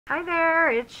Hi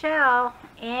there, it's Chelle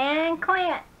and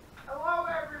Clint. Hello,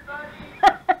 everybody.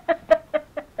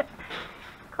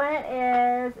 Clint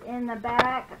is in the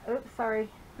back. Oops, sorry.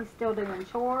 He's still doing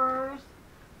chores.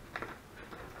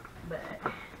 But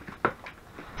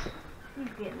he's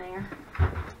getting there.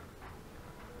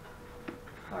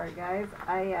 Sorry, guys.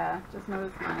 I just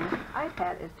noticed my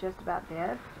iPad is just about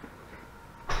dead.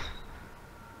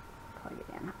 Plug it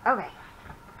in. Okay.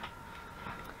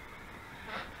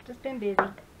 Just been busy.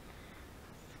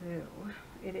 So,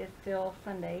 it is still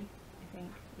Sunday, I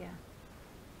think, yeah.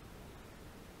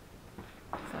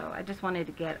 So, I just wanted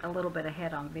to get a little bit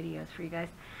ahead on videos for you guys.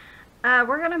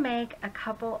 We're going to make a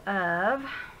couple of,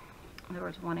 there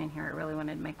was one in here I really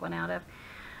wanted to make one out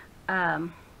of,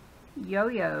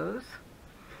 yo-yos.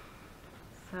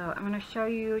 So, I'm going to show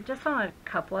you just on a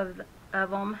couple of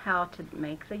them how to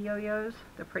make the yo-yos.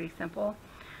 They're pretty simple.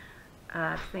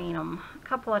 I've seen them a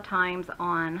couple of times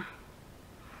on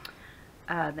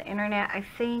the internet. I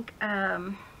think,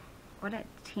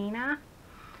 Tina?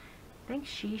 I think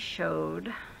she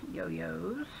showed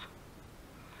yo-yos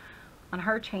on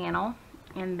her channel.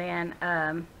 And then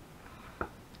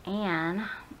Anne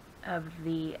of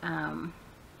the,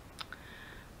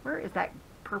 where is that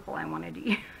purple I wanted to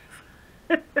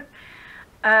use?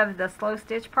 Of the Slow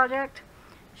Stitch Project.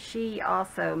 She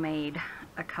also made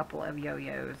a couple of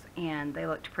yo-yos and they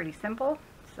looked pretty simple,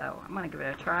 so I'm going to give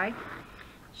it a try,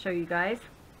 show you guys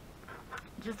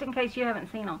just in case you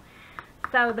haven't seen them.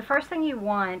 So the first thing you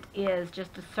want is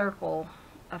just to circle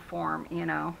a form, you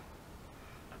know.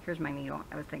 Here's my needle.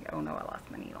 I was thinking, oh no, I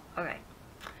lost my needle. Okay.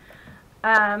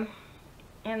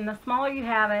 And the smaller you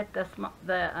have it, the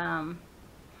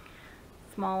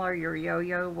smaller your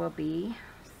yo-yo will be.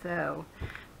 So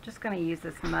just going to use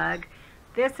this mug.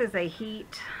 This is a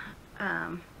heat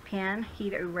pen,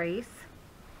 heat erase.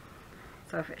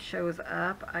 So if it shows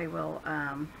up, I will,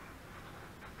 I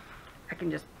can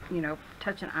just, you know,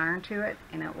 touch an iron to it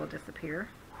and it will disappear.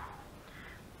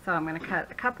 So I'm going to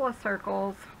cut a couple of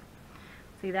circles.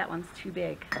 See, that one's too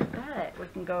big, but we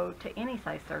can go to any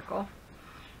size circle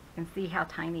and see how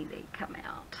tiny they come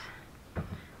out.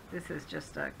 This is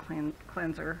just a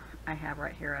cleanser I have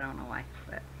right here. I don't know why,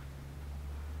 but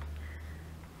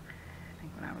I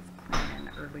think when I was cleaning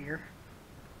earlier.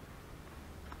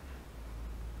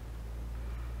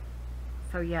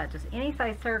 So yeah, just any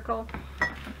size circle.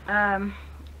 A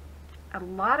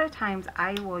lot of times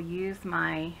I will use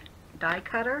my die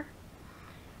cutter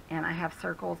and I have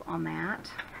circles on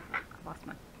that. I lost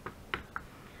my,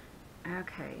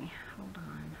 okay, hold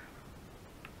on.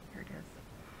 Here it is.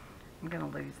 I'm going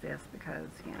to lose this because,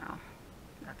 you know,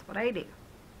 that's what I do.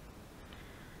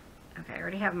 Okay, I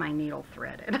already have my needle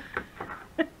threaded.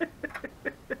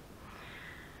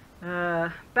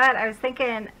 But I was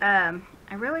thinking,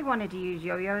 I really wanted to use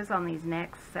yo-yos on these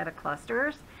next set of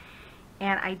clusters.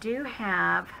 And I do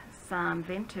have some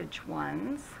vintage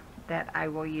ones that I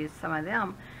will use some of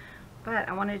them. But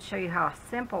I wanted to show you how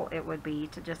simple it would be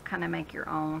to just kind of make your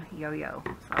own yo-yo.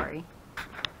 Sorry.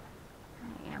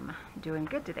 I am doing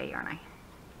good today, aren't I?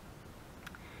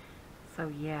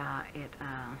 So yeah, it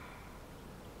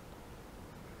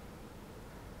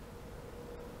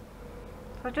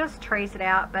so just trace it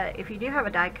out, but if you do have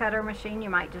a die cutter machine, you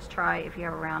might just try, if you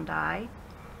have a round die,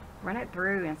 run it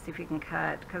through and see if you can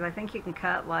cut, because I think you can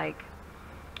cut like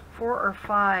 4 or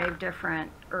 5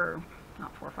 different, or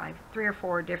not 4 or 5, 3 or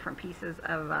 4 different pieces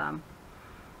of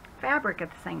fabric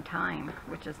at the same time,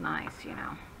 which is nice, you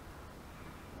know.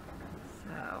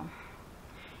 So,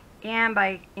 and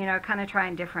by, you know, kind of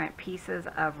trying different pieces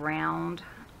of round,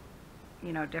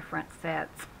 you know, different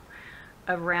sets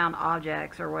of round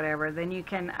objects or whatever, then you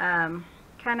can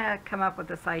kind of come up with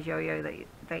the size yo-yo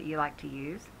that you like to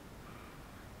use,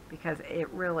 because it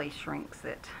really shrinks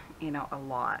it, you know, a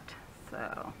lot.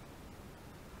 So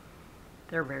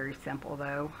they're very simple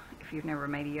though. If you've never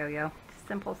made a yo-yo,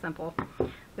 simple.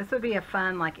 This would be a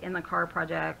fun, like, in the car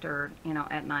project, or, you know,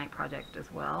 at night project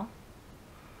as well.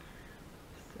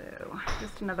 So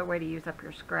just another way to use up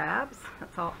your scraps.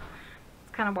 That's all.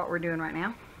 That's kind of what we're doing right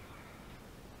now.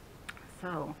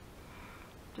 So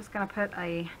just going to put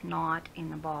a knot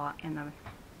in the bottom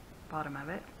of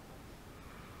it,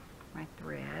 my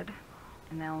thread,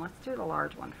 and then let's do the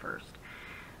large one first.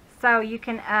 So you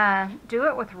can do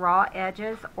it with raw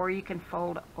edges, or you can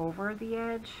fold over the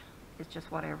edge. It's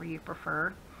just whatever you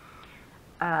prefer.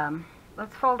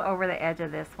 Let's fold over the edge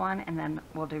of this one, and then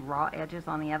we'll do raw edges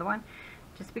on the other one,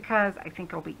 just because I think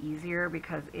it'll be easier,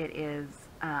 because it is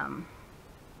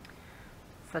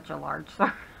such a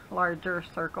larger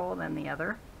circle than the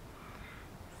other.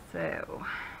 So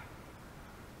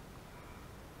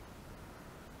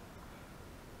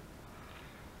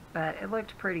but it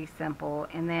looked pretty simple.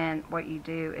 And then what you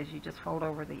do is you just fold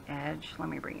over the edge. Let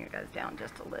me bring you guys down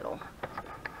just a little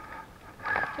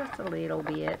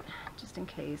bit, just in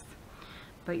case.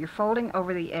 But you're folding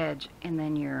over the edge, and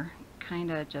then you're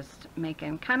kind of just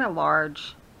making kind of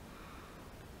large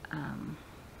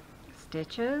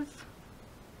stitches.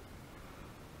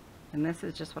 And this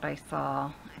is just what I saw,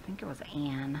 I think it was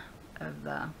Anne of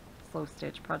the Slow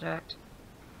Stitch Project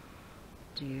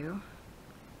do.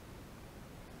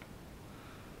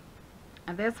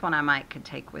 And this one I could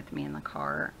take with me in the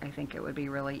car. I think it would be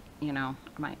really, you know,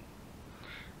 I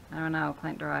don't know,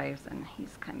 Clint drives and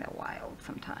he's kind of wild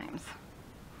sometimes.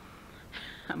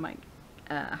 I might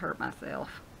hurt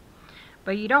myself.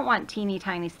 But you don't want teeny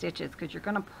tiny stitches, because you're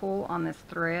going to pull on this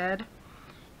thread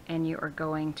and you are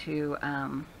going to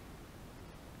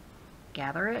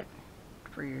gather it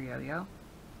for your yo-yo.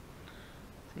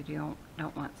 So you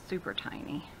don't want super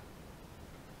tiny,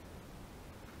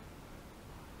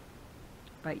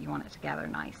 but you want it to gather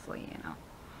nicely, you know.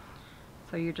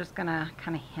 So you're just going to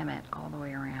kind of hem it all the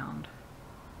way around.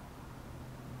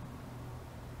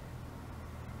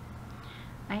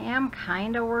 I am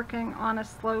kind of working on a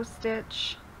slow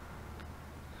stitch,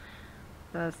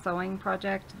 the sewing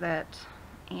project that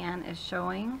Anne is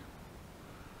showing.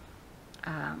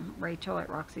 Rachel at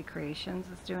Roxy Creations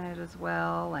is doing it as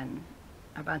well, and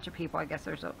a bunch of people. I guess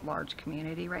there's a large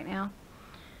community right now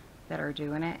that are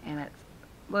doing it, and it's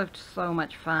looked so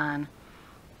much fun.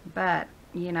 But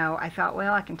you know, I thought,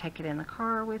 well, I can take it in the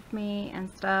car with me and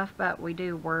stuff, but we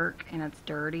do work and it's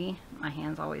dirty. My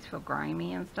hands always feel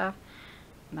grimy and stuff,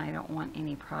 and I don't want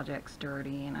any projects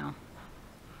dirty, you know.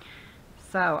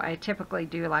 So I typically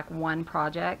do like one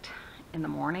project in the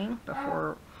morning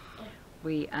before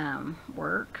we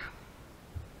work,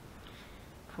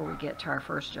 before we get to our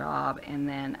first job, and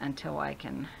then until I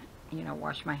can, you know,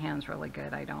 wash my hands really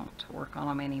good, I don't work on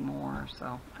them anymore.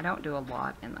 So I don't do a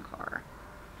lot in the car.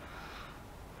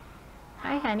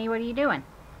 Hi honey, what are you doing?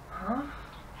 Huh?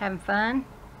 Having fun?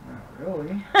 Not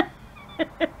really.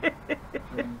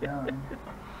 Getting done.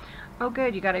 Oh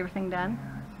good, you got everything done?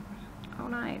 Yeah. Oh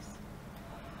nice.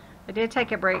 I did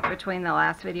take a break between the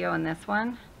last video and this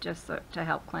one, just so, to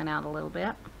help Clint out a little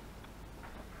bit.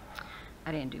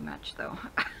 I didn't do much though.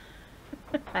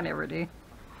 I never do.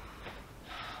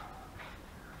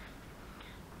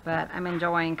 But I'm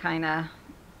enjoying kind of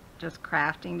just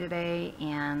crafting today,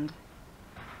 and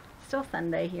still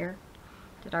Sunday here.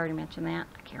 Did I already mention that?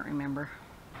 I can't remember.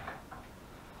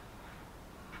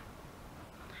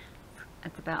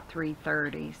 It's about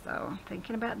 3:30, so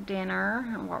thinking about dinner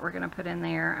and what we're going to put in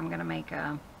there. I'm going to make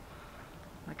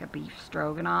like a beef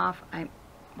stroganoff.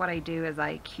 What I do is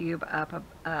I cube up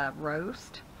a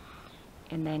roast,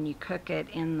 and then you cook it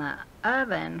in the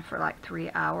oven for like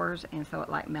 3 hours, and so it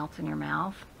like melts in your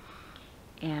mouth.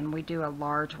 And we do a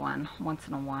large one once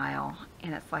in a while,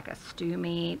 and it's like a stew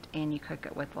meat, and you cook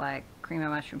it with like cream of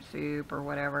mushroom soup or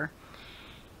whatever.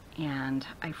 And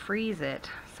I freeze it,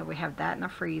 so we have that in the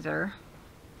freezer.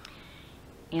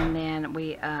 And then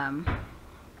we I'm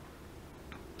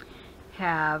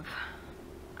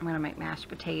going to make mashed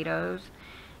potatoes,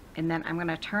 and then I'm going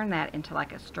to turn that into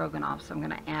like a stroganoff. So I'm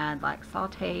going to add like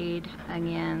sauteed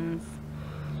onions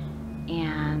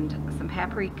and some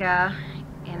paprika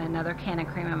and another can of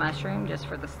cream of mushroom just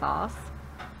for the sauce.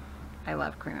 I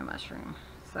love cream of mushroom,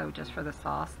 so just for the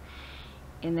sauce.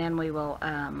 And then we will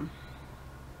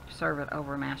serve it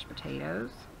over mashed potatoes.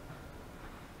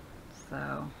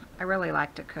 So I really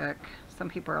like to cook. Some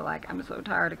people are like, I'm so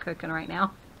tired of cooking right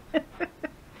now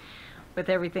with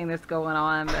everything that's going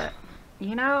on, but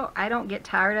you know, I don't get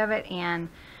tired of it, and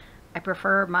I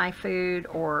prefer my food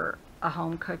or a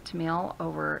home cooked meal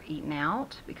over eating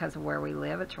out, because of where we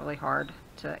live. It's really hard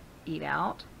to eat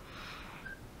out.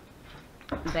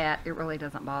 That it really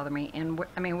doesn't bother me, and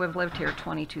I mean, we've lived here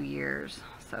 22 years,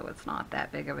 so it's not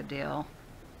that big of a deal.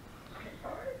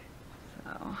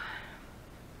 So,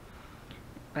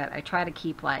 but I try to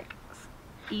keep like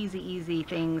easy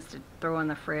things to throw in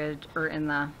the fridge or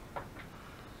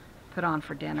put on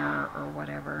for dinner or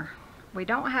whatever. We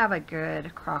don't have a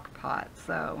good crock pot,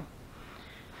 so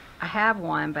I have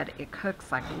one, but it cooks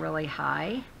like really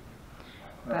high.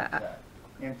 But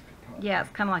yeah, it's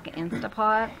kind of like an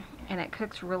Instapot, and it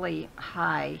cooks really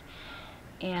high,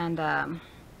 and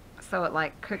so it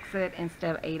like cooks it,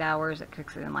 instead of 8 hours, it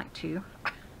cooks it in like 2.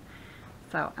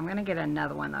 So I'm gonna get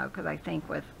another one though, because I think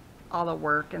with all the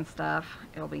work and stuff,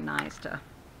 it'll be nice to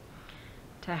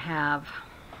have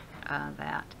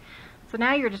that. So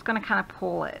now you're just gonna kind of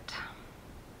pull it.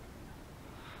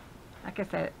 Like I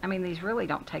said, I mean, these really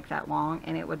don't take that long,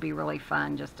 and it would be really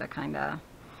fun just to kind of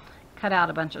cut out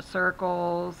a bunch of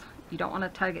circles, you don't want to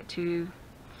tug it too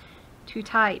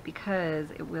tight because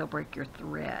it will break your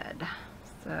thread.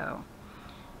 So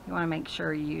you want to make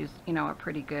sure you use, you know, a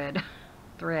pretty good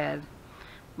thread.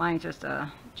 Mine's just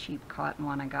a cheap cotton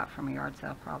one I got from a yard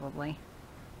sale probably.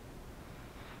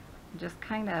 Just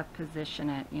kind of position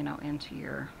it, you know, into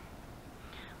your...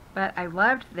 But I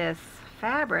loved this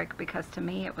fabric because to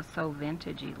me it was so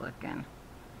vintagey looking.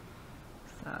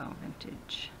 So,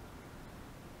 vintage.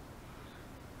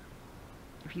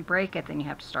 If you break it, then you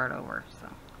have to start over. So,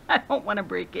 I don't want to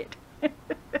break it.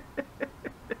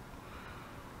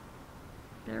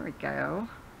 There we go.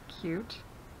 Cute.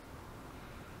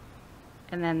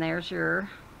 And then there's your...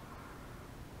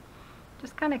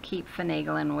 Just kind of keep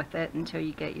finagling with it until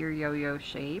you get your yo-yo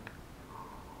shape.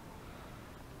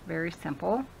 Very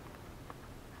simple.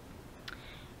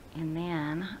 And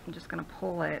then I'm just going to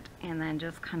pull it and then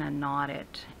just kind of knot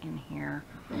it in here.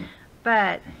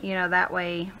 But, you know, that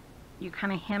way you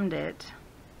kind of hemmed it.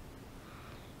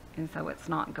 And so it's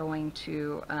not going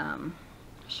to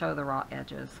show the raw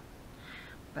edges.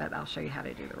 But I'll show you how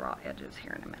to do the raw edges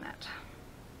here in a minute.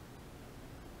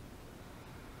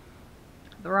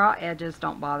 The raw edges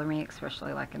don't bother me,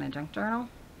 especially like in a junk journal.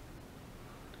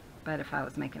 But if I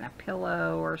was making a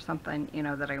pillow or something, you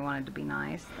know, that I wanted to be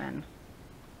nice, then...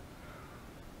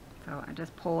 So I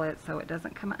just pull it so it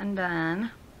doesn't come undone.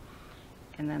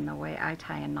 And then the way I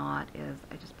tie a knot is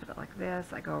I just put it like this.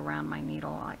 I go around my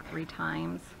needle like 3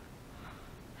 times.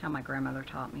 How my grandmother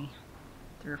taught me.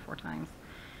 3 or 4 times.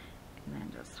 And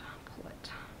then just pull it.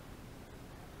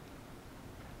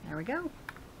 There we go.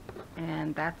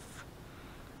 And that's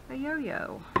a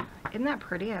yo-yo. Isn't that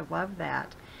pretty? I love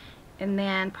that. And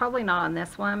then probably not on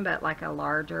this one, but like a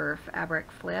larger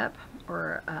fabric flip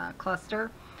or cluster,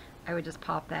 I would just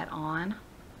pop that on.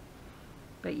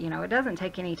 But you know, it doesn't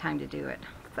take any time to do it.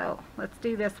 So let's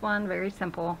do this one, very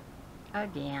simple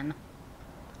again.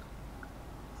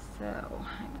 So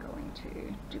I'm going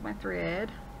to do my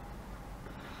thread.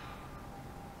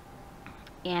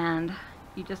 And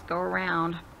you just go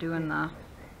around doing the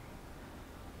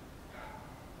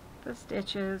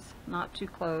stitches, not too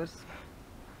close.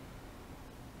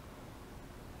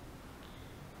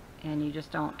 And you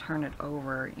just don't turn it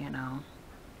over, you know.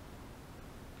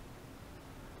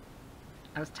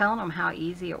 I was telling them how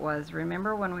easy it was.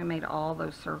 Remember when we made all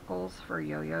those circles for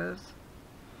yo-yos?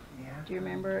 Yeah. Do you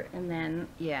remember? And then,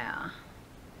 yeah,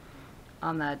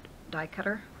 on the die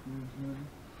cutter. Mm-hmm.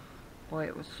 Boy,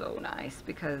 it was so nice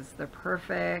because they're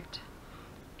perfect.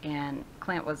 And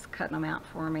Clint was cutting them out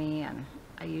for me, and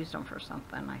I used them for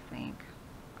something, I think,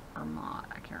 or not.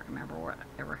 I can't remember what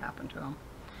ever happened to them.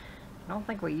 I don't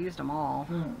think we used them all.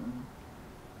 Mm-mm.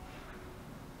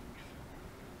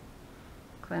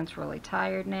 Clint's really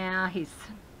tired now. He's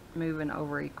moving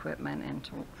over equipment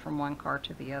from one car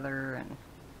to the other, and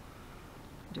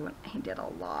he did a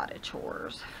lot of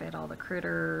chores. Fed all the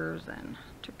critters and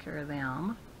took care of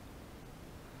them.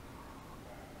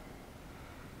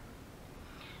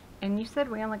 And you said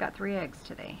we only got 3 eggs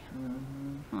today.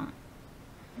 Mm-hmm.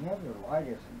 Yeah, the light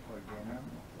isn't plugged in. I don't know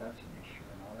if that's an issue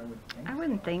or not. I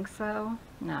wouldn't think so.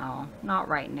 No, not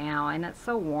right now. And it's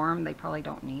so warm, they probably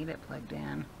don't need it plugged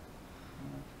in.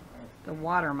 The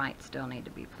water might still need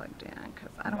to be plugged in,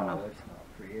 because I don't know. No, it's not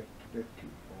free. It's too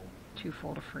full. Too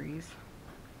full to freeze.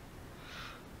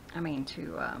 I mean,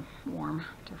 too warm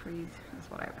to freeze is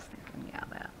what I was thinking. Yeah,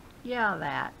 that. Yeah,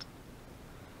 that.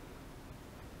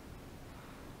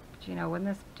 But you know,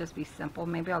 wouldn't this just be simple?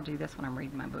 Maybe I'll do this when I'm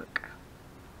reading my book.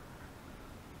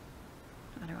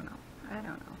 I don't know. I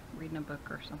don't know. Reading a book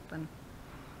or something.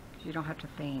 Because you don't have to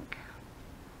think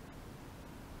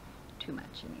too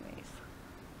much anyways.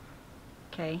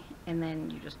 Okay, and then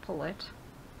you just pull it.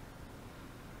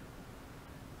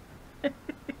 It's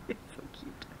so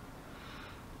cute.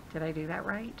 Did I do that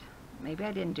right? Maybe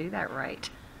I didn't do that right.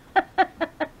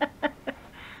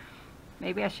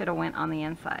 Maybe I should have went on the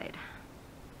inside.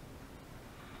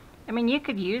 I mean, you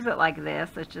could use it like this.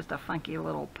 It's just a funky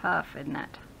little puff, isn't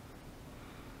it?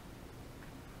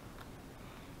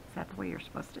 Is that the way you're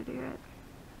supposed to do it?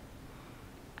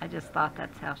 I just thought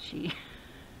that's how she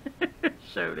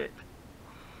showed it.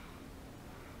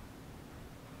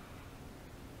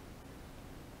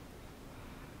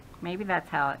 Maybe that's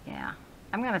how it, yeah.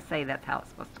 I'm going to say that's how it's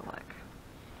supposed to look.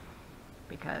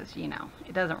 Because, you know,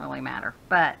 it doesn't really matter.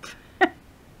 But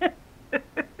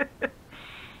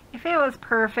if it was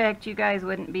perfect, you guys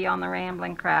wouldn't be on the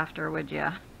Rambling Crafter, would you?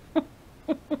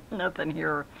 Nothing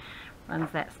here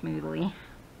runs that smoothly.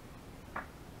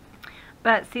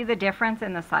 But see the difference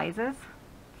in the sizes?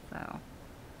 So,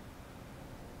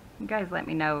 you guys let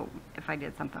me know if I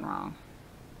did something wrong.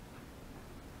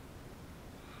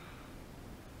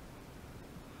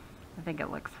 I think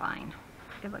it looks fine.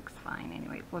 It looks fine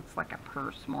anyway. It looks like a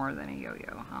purse more than a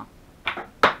yo-yo, huh?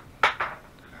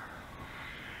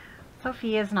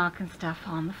 Sophia's knocking stuff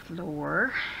on the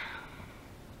floor.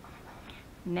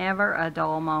 Never a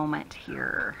dull moment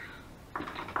here.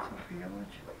 Sophia, what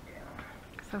you lay down?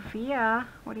 Sophia,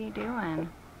 what are you doing?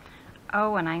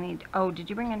 Oh, and I need, oh, did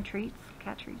you bring in treats?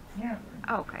 Cat treats? Yeah.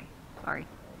 Oh, okay. Sorry.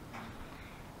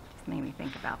 Just made me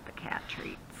think about the cat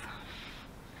treats.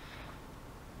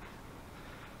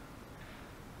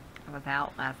 I was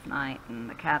out last night and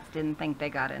the cats didn't think they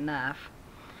got enough.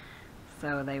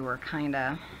 So they were kind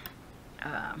of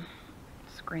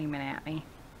screaming at me,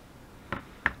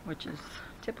 which is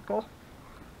typical.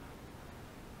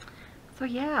 So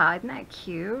yeah, isn't that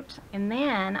cute? And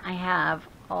then I have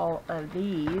all of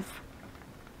these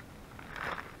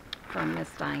from Miss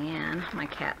Diane. My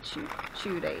cat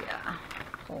chewed a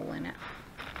hole in it.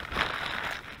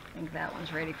 I think that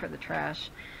one's ready for the trash.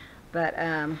 But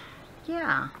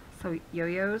yeah, so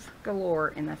yo-yos galore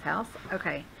in this house.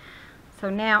 Okay,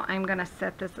 so now I'm going to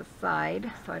set this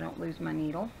aside so I don't lose my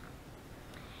needle.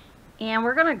 And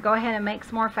we're going to go ahead and make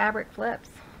some more fabric flips.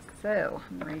 So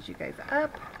I'm going to raise you guys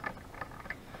up.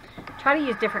 Try to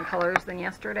use different colors than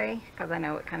yesterday because I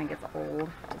know it kind of gets old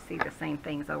to see the same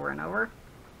things over and over.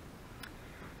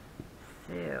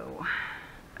 So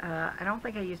I don't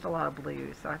think I used a lot of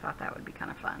blues, so I thought that would be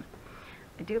kind of fun.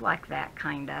 I do like that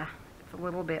kind of. It's a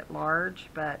little bit large,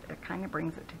 but it kind of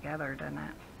brings it together, doesn't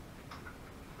it?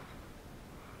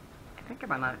 I think I'm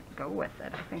going to go with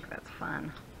it. I think that's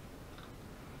fun.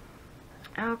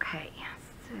 Okay,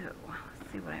 so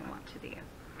let's see what I want to do.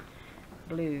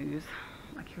 Blues.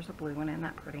 Like here's a blue one, isn't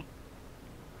that pretty?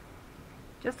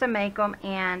 Just to make them,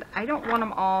 and I don't want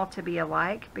them all to be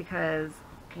alike because,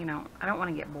 you know, I don't want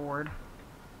to get bored.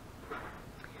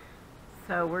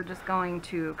 So we're just going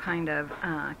to kind of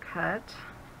cut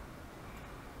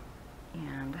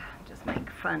and just make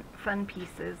fun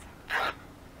pieces,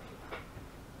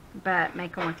 but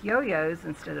make them with yo-yos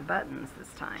instead of buttons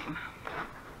this time.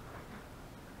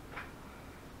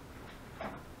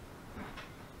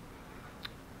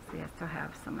 See, I still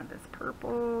have some of this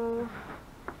purple,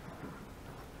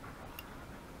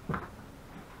 but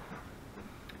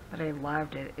I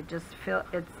loved it. It's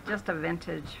just a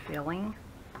vintage feeling.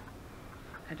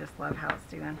 I just love how it's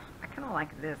doing. I kind of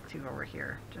like this too over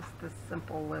here. Just this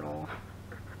simple little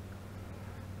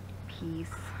piece.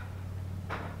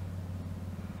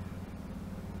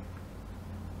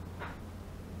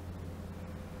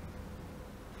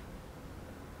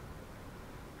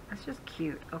 That's just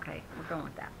cute. Okay, we're going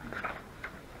with that one.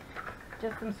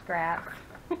 Just some scraps.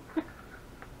 Ow.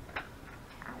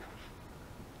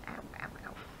 Ow, ow,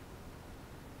 ow.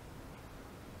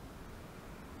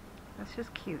 That's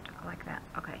just cute. I like that.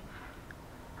 Okay.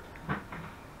 I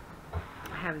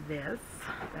have this.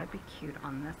 That'd be cute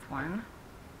on this one.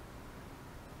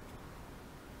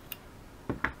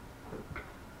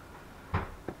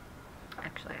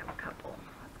 Actually, I have a couple.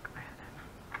 Let's go ahead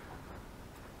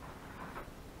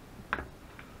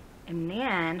and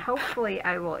then hopefully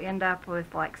I will end up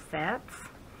with like sets.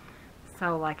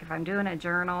 So like if I'm doing a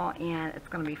journal and it's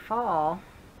going to be fall,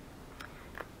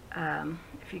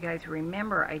 if you guys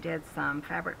remember, I did some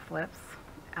fabric flips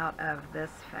out of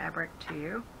this fabric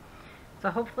too. So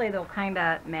hopefully they'll kind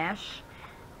of mesh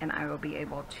and I will be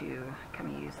able to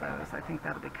kind of use those. I think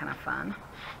that'll be kind of fun.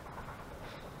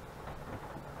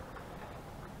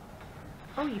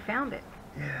 Oh, you found it.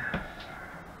 Yeah.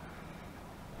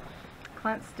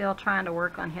 Clint's still trying to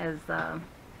work on his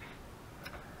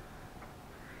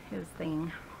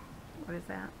thing. What is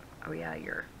that? Oh yeah,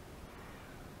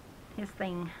 his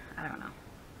thing. I don't know.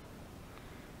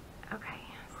 Okay,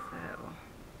 so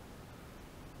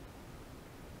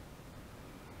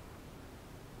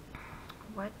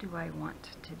what do I want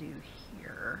to do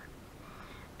here?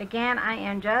 Again, I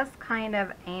am just kind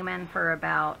of aiming for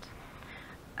about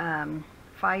 5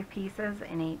 pieces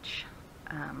in each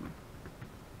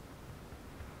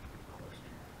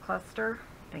cluster.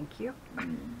 Thank you.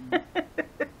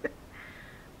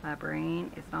 My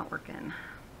brain is not working.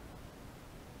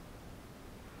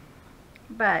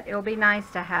 But it'll be nice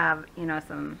to have, you know,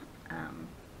 some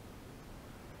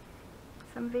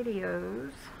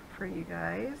videos for you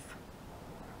guys.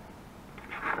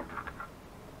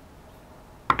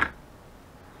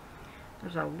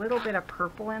 There's a little bit of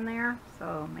purple in there,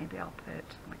 so maybe I'll put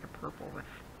like a purple with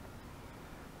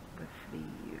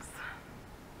these.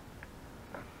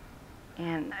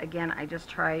 And again, I just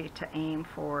try to aim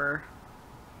for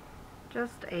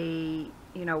just a,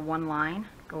 you know, one line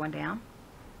going down.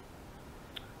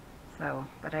 So,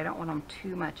 but I don't want them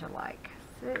too much alike.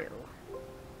 So,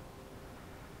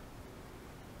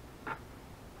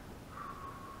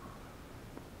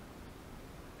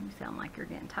 You sound like you're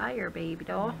getting tired, baby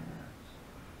doll.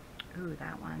 Yeah, Ooh,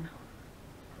 that one.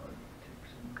 probably take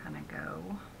some. Kind of go.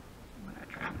 I'm gonna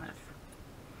trim this.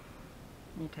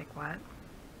 You take what?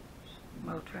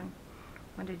 Motrin.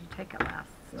 When did you take it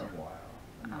last? For a while.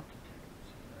 Oh. Not to take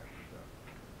some fresh stuff.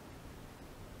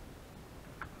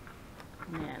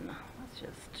 And then let's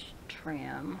just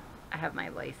trim. I have my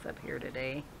lace up here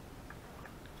today.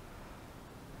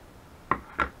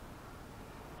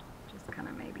 Just kind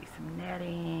of maybe some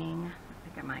netting. I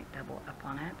think I might double up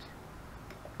on it.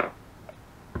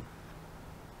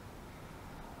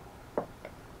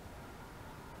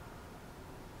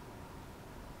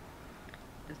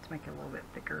 Just to make it a little bit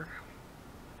thicker.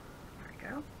 There we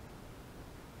go.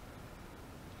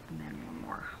 And then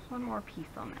one more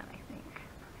piece on that, I think.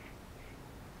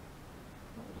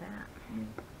 What was that?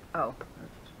 Oh.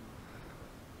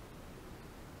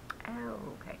 Oh,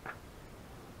 okay.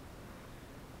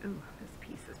 Ooh, this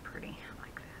piece is pretty. I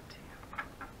like that too.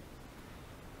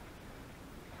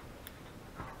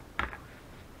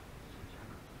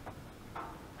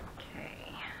 Okay.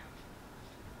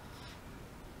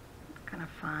 It's kind of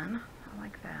fun. I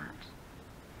like that.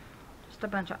 Just a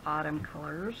bunch of autumn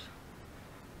colors.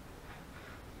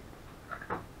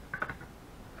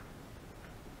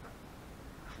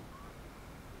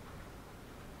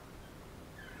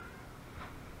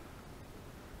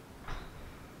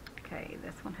 Okay,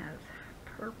 this one has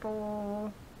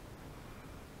purple.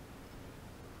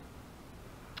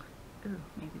 Ooh,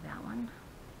 maybe that one.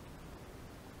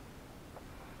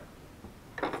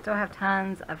 Still have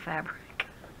tons of fabric.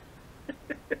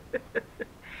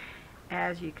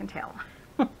 As you can tell.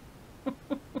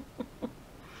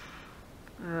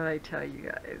 I tell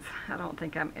you guys, I don't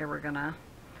think I'm ever gonna,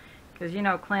 because you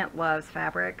know Clint loves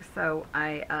fabric, so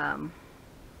I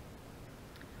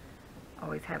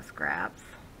always have scraps.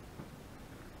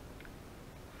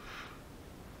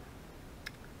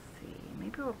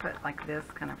 Maybe we'll put like this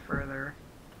kind of further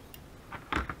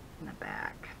in the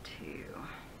back too.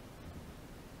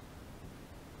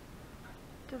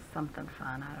 Just something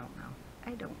fun, I don't know.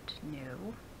 I don't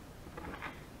know.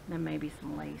 Then maybe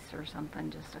some lace or something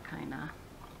just to kind of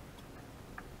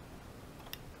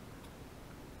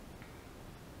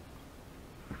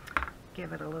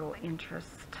give it a little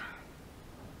interest.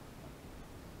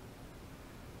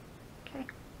 Okay.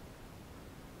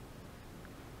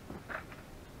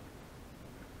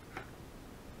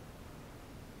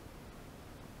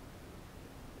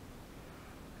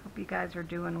 Hope you guys are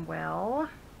doing well.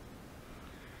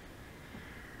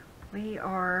 We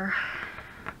are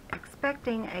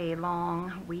expecting a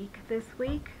long week this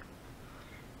week,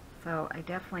 so I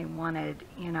definitely wanted,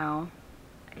 you know,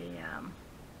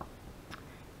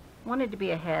 wanted to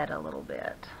be ahead a little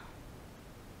bit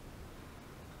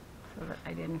so that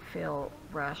I didn't feel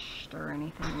rushed or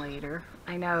anything later.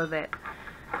 I know that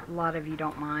a lot of you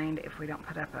don't mind if we don't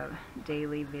put up a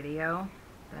daily video,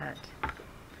 but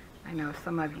I know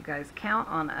some of you guys count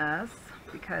on us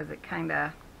because it kind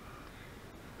of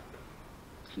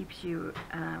keeps you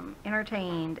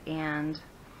entertained and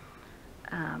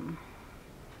what am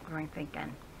I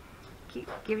thinking?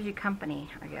 Gives you company,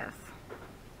 I guess.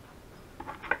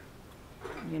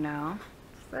 You know?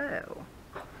 So,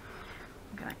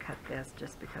 I'm going to cut this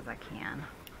just because I can.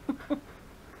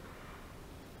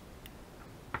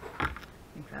 I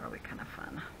think that'll be kind of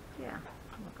fun. Yeah,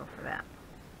 we'll go for that.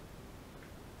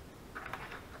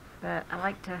 But I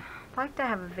like to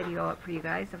have a video up for you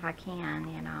guys if I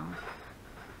can, you know.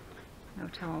 No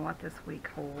telling what this week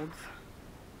holds.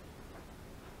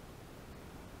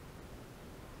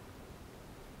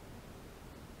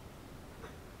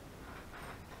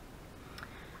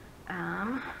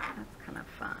 That's kind of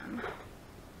fun.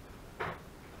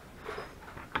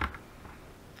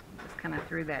 Just kind of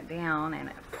threw that down and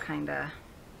it's kind of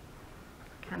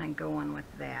going with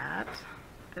that.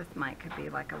 This could be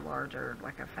like a larger,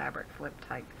 like a fabric flip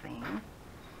type thing.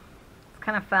 It's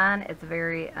kind of fun. It's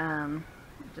very,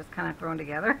 just kind of thrown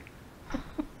together.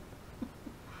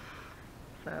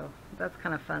 So that's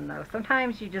kind of fun though.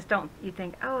 Sometimes you just don't, you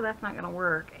think, oh, that's not going to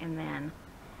work, and then,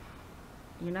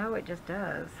 you know, it just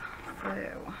does.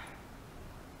 So,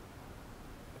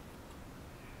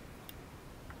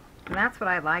 and that's what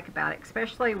I like about it,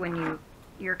 especially when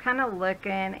you're kind of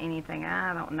looking and you think,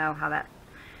 I don't know how that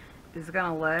is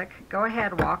going to look. Go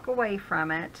ahead, walk away from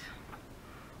it.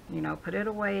 You know, put it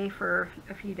away for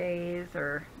a few days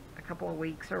or a couple of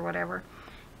weeks or whatever,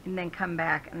 and then come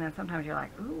back, and then sometimes you're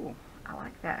like, ooh, I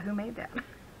like that. Who made that?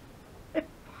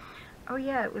 Oh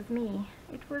yeah, it was me.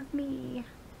 It was me.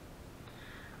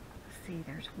 Let's see,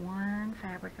 there's one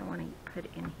fabric I want to put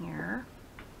in here.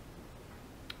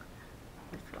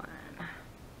 This one.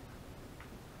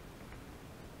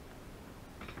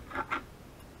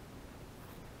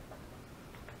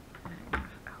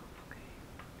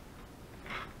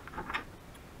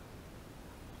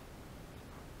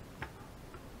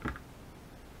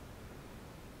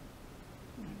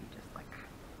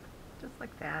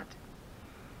 that.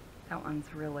 That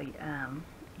one's really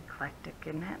eclectic,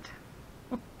 isn't it?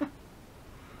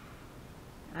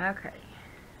 Okay,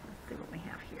 let's see what we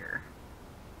have here.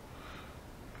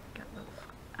 Got little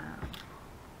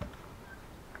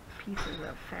pieces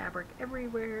of fabric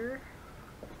everywhere.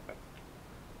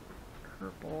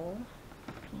 Purple,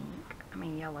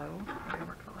 pink, yellow,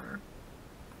 whatever color.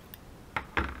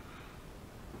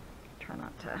 Try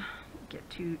not to get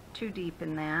too deep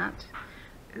in that.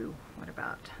 Ooh, what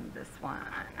about this one?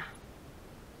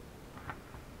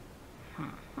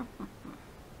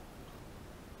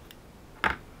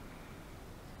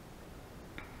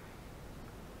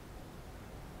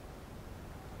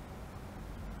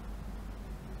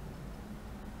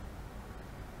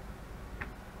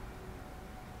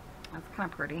 That's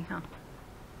kind of pretty, huh?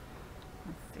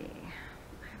 Let's see.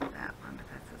 I have that one, but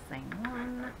that's the same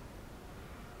one.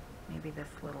 Maybe this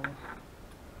little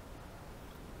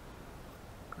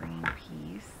green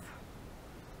piece.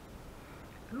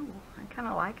 Ooh, I kind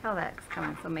of like how that's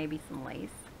coming, so maybe some lace.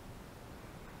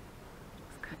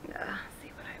 Let's kind of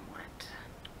see what I want.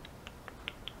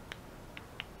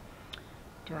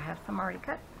 Do I have some already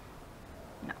cut?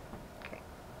 No. Okay.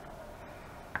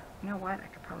 You know what? I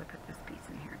could probably put this piece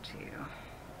in here too.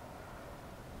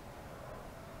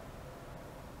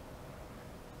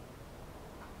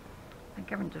 I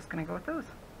think I'm just going to go with those.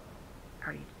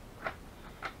 I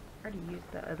already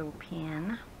used the other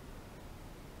pin.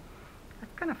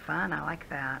 That's kind of fun. I like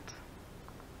that.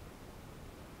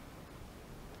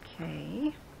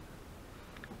 Okay.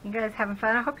 You guys having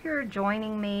fun? I hope you're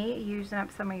joining me, using up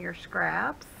some of your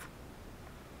scraps.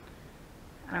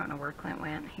 I don't know where Clint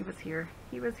went. He was here.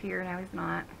 He was here. Now he's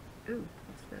not. Ooh,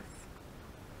 what's this?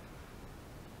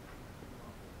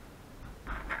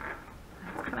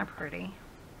 That's kind of pretty.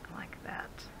 I like that.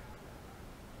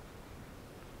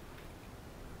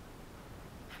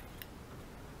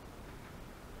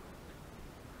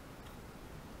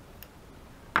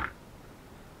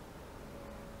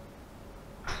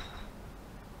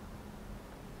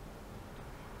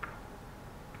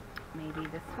 Maybe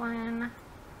this one.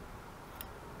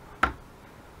 Like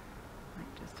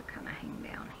just to kind of hang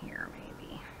down here,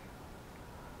 maybe.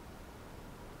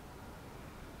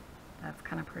 That's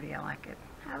kind of pretty. I like it.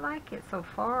 I like it so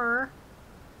far.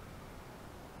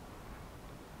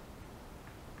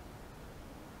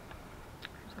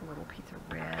 There's a little piece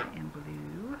of red and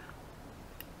blue.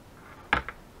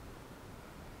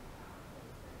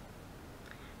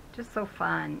 Just so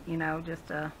fun, you know, just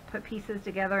to put pieces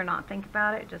together and not think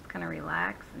about it, just kind of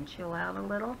relax and chill out a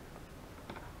little.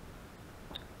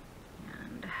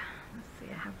 And let's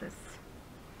see, I have this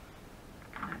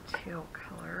kind of teal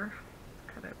color.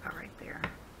 Let's cut it about right there.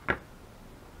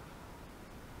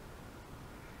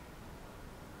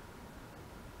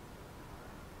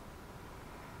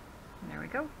 And there we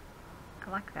go. I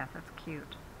like that, that's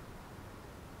cute.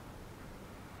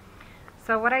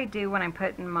 So what I do when I'm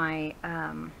putting my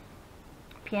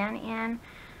pin in,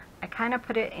 I kind of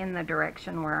put it in the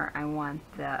direction where I want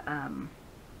the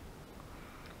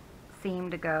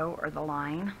seam to go, or the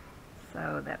line,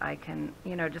 so that I can,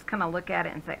 you know, just kind of look at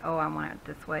it and say, oh, I want it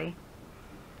this way.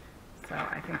 So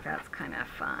I think that's kind of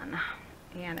fun.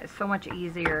 And it's so much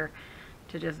easier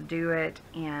to just do it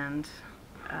and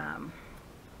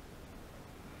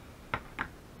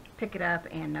pick it up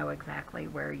and know exactly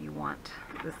where you want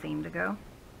the seam to go.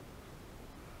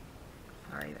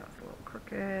 Sorry, that was a little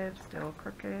crooked, still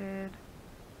crooked.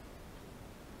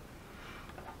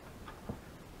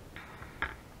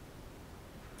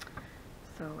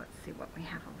 So let's see what we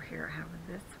have over here. I have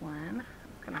this one.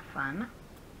 It's kind of fun.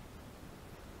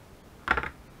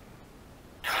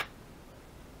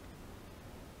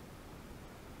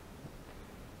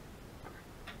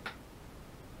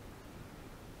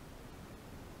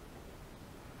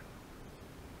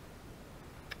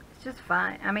 Just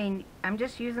fun. I mean, I'm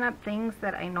just using up things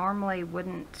that I normally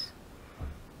wouldn't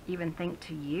even think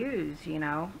to use, you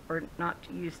know, or not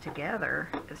to use together.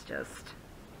 It's just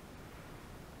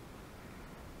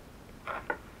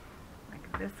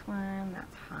like this one.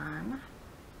 That's fun.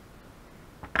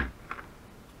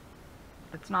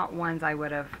 It's not ones I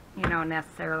would have, you know,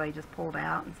 necessarily just pulled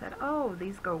out and said, oh,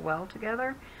 these go well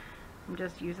together. I'm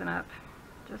just using up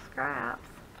just scraps.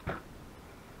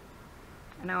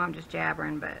 I know I'm just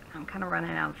jabbering, but I'm kind of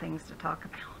running out of things to talk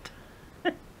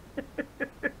about.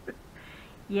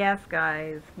 Yes,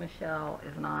 guys, Michelle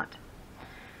is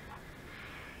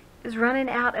running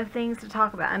out of things to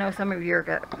talk about. I know some of your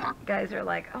guys are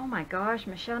like, oh my gosh,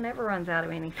 Michelle never runs out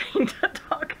of anything to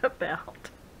talk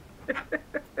about.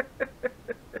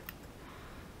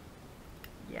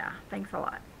 Yeah, thanks a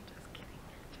lot. Just kidding.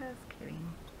 Just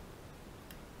kidding.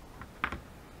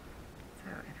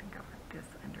 this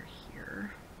under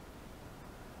here.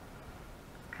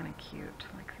 It's kind of cute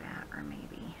like that, or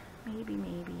maybe.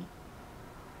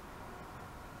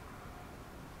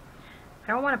 I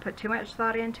don't want to put too much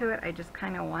thought into it. I just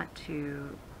kind of want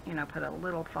to, you know, put a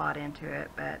little thought into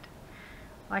it. But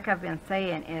like I've been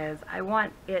saying is I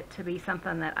want it to be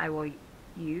something that I will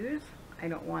use. I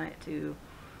don't want it to,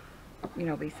 you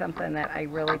know, be something that I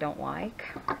really don't like,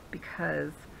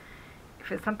 because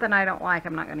if it's something I don't like,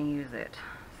 I'm not going to use it.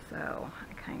 So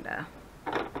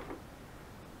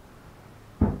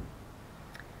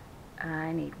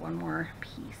I need one more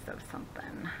piece of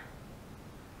something.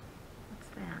 What's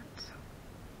that?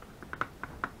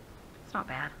 It's not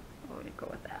bad. We'll go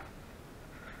with that.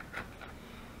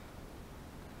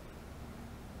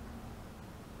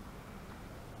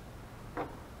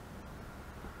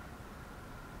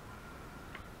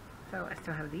 So I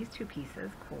still have these two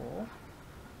pieces. Cool.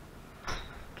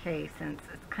 Okay, since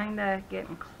it's kind of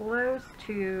getting close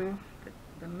to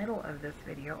the middle of this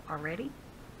video already.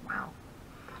 Wow.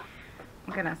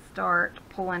 I'm going to start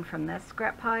pulling from this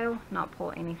scrap pile, not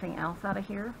pull anything else out of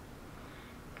here.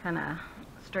 Kind of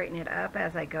straighten it up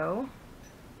as I go,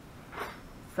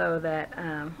 so that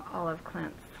all of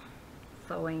Clint's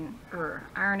sewing or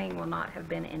ironing will not have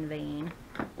been in vain.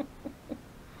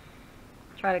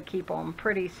 Try to keep them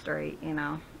pretty straight, you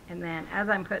know. And then as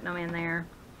I'm putting them in there,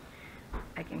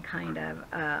 I can kind of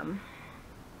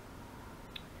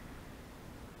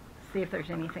see if there's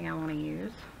anything I want to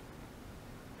use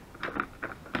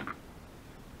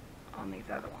on these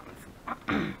other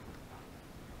ones.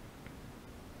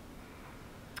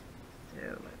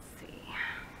 So let's see.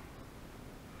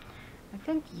 I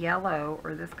think yellow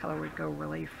or this color would go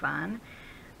really fun.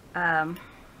 In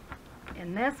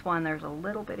this one there's a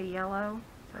little bit of yellow,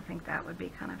 so I think that would be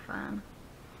kind of fun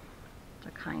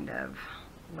to kind of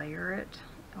layer it.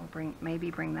 I'll maybe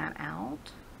bring that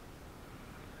out.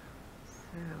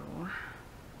 So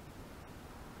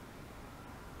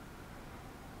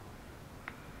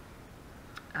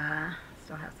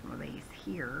still have some of these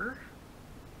here.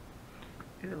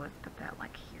 Ooh, let's put that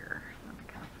like here. That'd be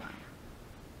kind of fun.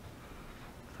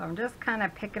 So I'm just kind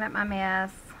of picking up my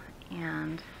mess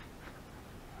and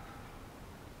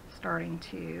starting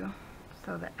to,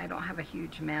 so that I don't have a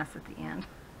huge mess at the end.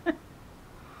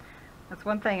 That's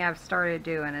one thing I've started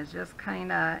doing, is just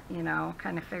kind of, you know,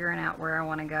 kind of figuring out where I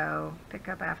want to go, pick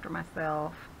up after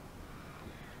myself.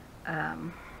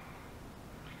 Try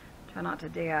not to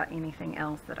dig out anything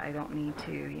else that I don't need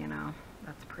to, you know.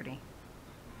 That's pretty.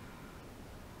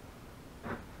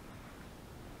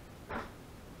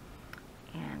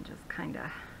 And just kind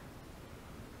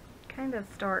of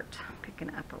start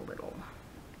picking up a little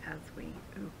as we,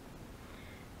 ooh,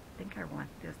 I think I want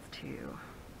this too.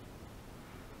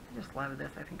 I just love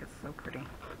this. I think it's so pretty. I'm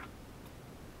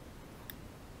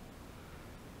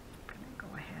gonna go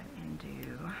ahead and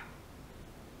do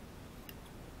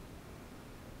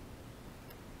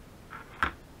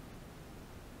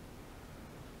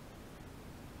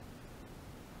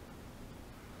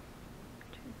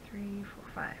three, four,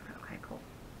 five. Okay, cool.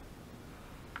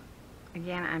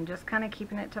 Again, I'm just kind of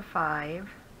keeping it to 5.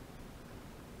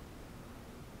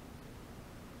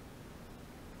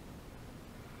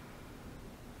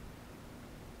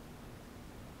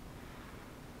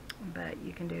 But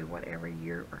you can do whatever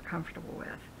you are comfortable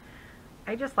with.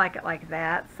 I just like it like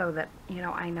that, so that, you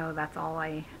know, I know that's all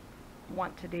I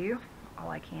want to do, all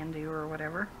I can do, or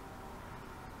whatever.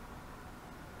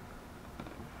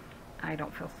 I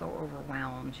don't feel so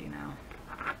overwhelmed, you know.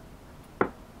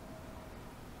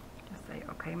 Just say,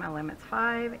 okay, my limit's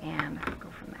 5, and go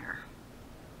from there.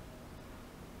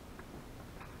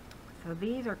 So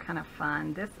these are kind of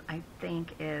fun. This, I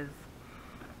think, is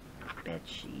bed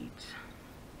sheet.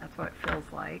 That's what it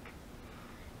feels like.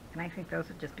 And I think those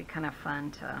would just be kind of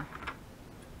fun to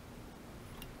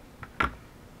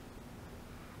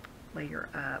layer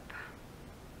up.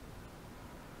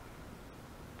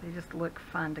 They just look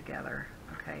fun together.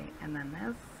 Okay, and then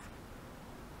this.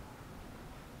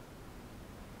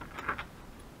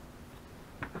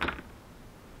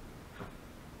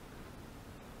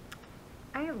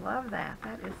 I love that.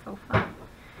 That is so fun.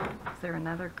 Is there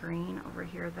another green over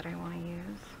here that I want to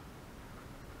use?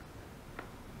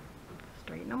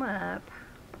 Straighten them up.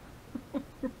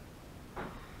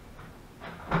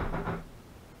 I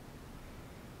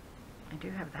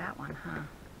do have that one, huh?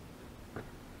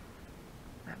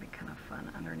 That'd be kind of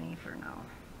fun underneath, or no?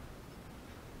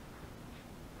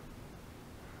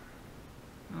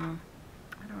 I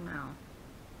don't know.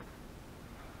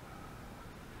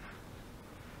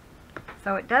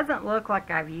 So it doesn't look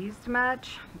like I've used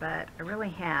much, but I really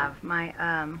have. My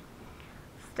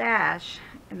stash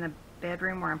in the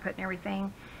bedroom where I'm putting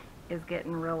everything is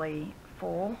getting really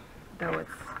full, though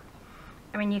it's,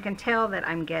 I mean, you can tell that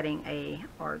I'm getting a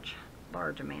large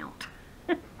amount.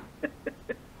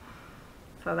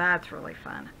 So that's really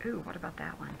fun. Ooh, what about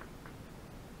that one?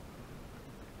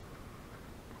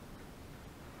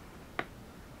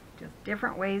 Just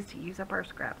different ways to use up our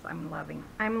scraps. I'm loving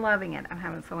it. I'm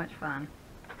having so much fun.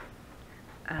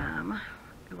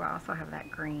 Ooh, I also have that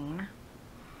green.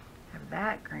 Have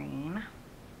that green.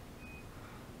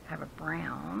 Have a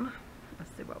brown.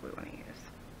 Let's see what we want to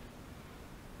use.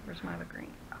 Where's my other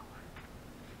green? Oh.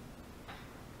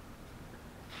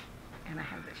 And I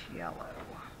have this yellow.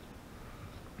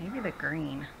 Maybe the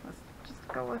green. Let's just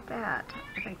go with that.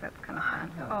 I think that's kind of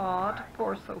fun. Oh,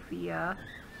 poor Sophia.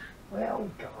 Well,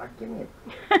 God, give me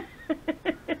a...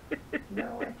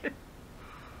 No,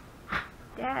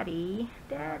 Daddy.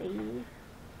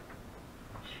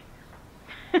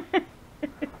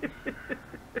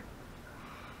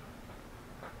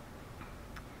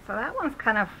 So that one's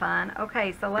kind of fun.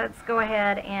 Okay, so let's go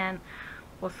ahead and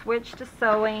we'll switch to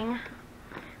sewing.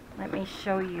 Let me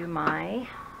show you my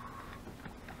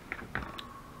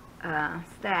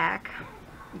stack.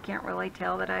 You can't really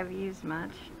tell that I've used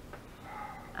much.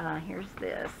 Here's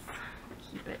this.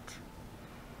 Keep it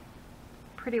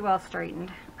pretty well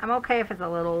straightened. I'm okay if it's a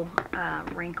little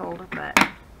wrinkled, but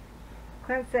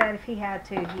Clint said if he had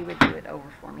to, he would do it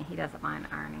over for me. He doesn't mind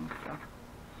ironing, so.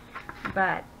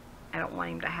 But I don't want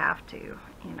him to have to,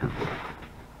 you know.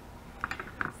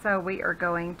 So we are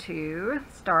going to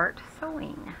start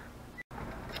sewing.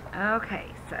 Okay,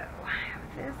 so I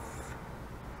have this.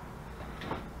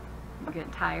 You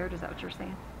getting tired? Is that what you're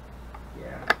saying?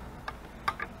 Yeah.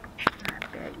 I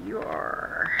bet you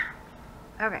are.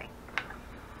 Okay.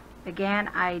 Again,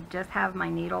 I just have my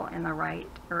needle in the right,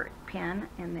 or pin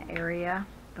in the area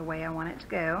the way I want it to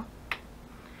go,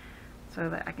 so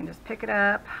that I can just pick it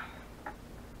up,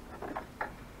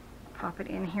 pop it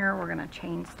in here. We're going to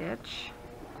chain stitch.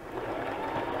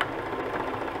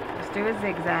 Just do a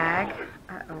zigzag.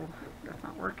 Uh-oh, that's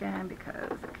not working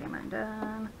because it came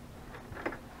undone.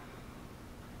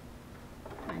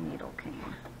 My needle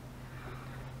came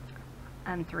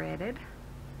unthreaded.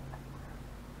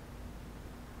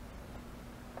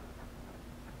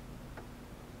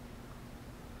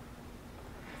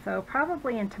 So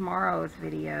probably in tomorrow's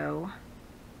video,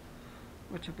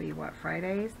 which will be what,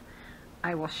 Fridays,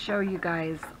 I will show you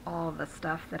guys all the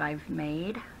stuff that I've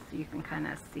made so you can kind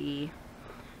of see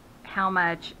how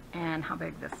much and how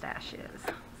big the stash is.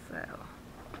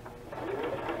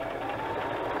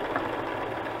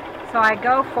 So I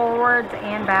go forwards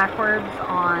and backwards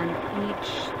on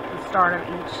the start of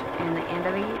each and the end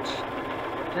of each,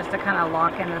 just to kind of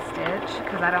lock in the stitch,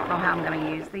 because I don't know how I'm going to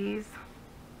use these.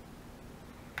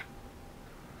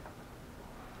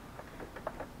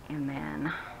 And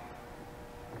then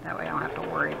that way I don't have to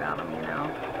worry about them, you know.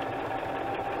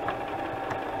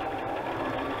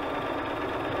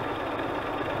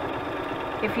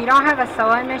 If you don't have a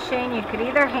sewing machine, you could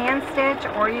either hand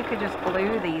stitch or you could just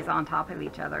glue these on top of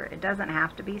each other. It doesn't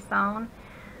have to be sewn.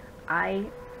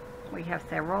 We have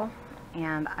several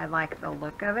and I like the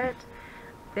look of it.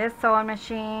 This sewing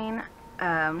machine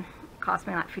cost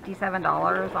me like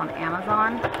 $57 on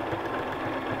Amazon.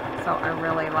 So I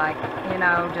really like, you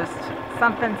know, just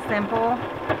something simple.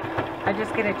 I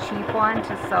just get a cheap one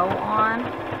to sew on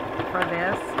for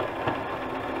this,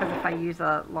 because if I use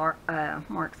a more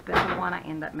expensive one, I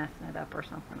end up messing it up or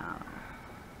something. I don't know.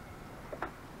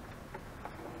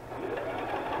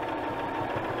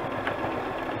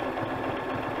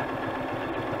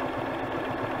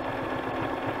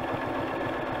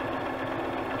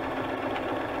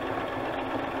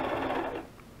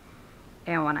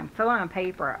 And when I'm sewing on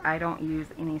paper, I don't use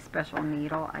any special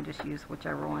needle. I just use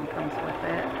whichever one comes with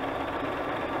it,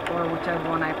 or whichever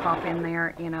one I pop in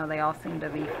there. You know, they all seem to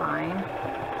be fine.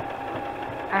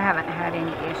 I haven't had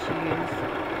any issues.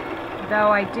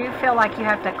 Though I do feel like you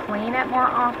have to clean it more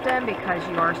often because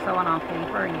you are sewing on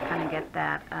paper and you kind of get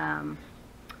that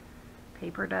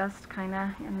paper dust kind of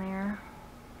in there.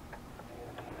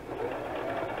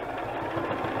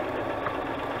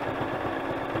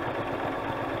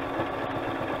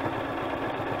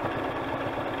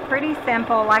 Pretty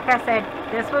simple. Like I said,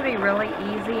 this would be really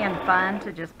easy and fun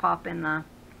to just pop in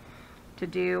to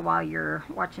do while you're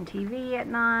watching TV at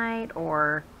night,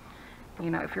 or, you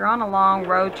know, if you're on a long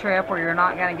road trip where you're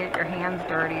not going to get your hands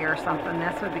dirty or something,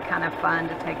 this would be kind of fun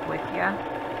to take with you.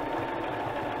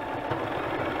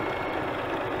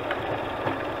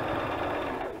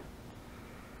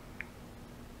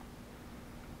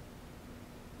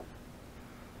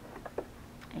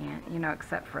 And you know,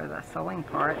 except for the sewing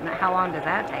part. And how long does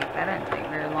that take? That didn't take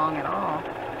very long at all.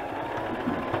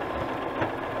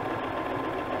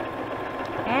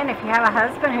 And if you have a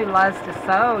husband who loves to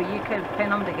sew, you could pin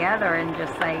them together and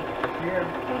just say, Here,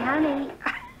 hey, honey.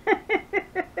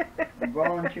 I'm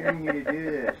volunteering you to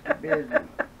do this. Get busy.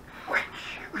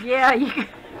 Yeah, you could,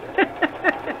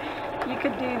 you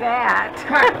could do that.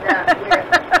 Cut that whip.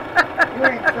 You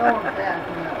ain't sewing fast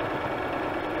enough.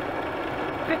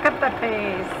 Pick up the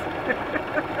pace.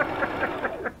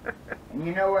 And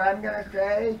you know what I'm going to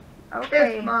say?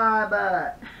 Okay. Kiss my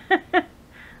butt.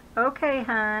 Okay,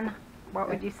 hon. What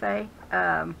would you say?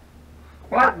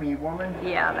 What me, woman?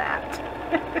 Yeah, that.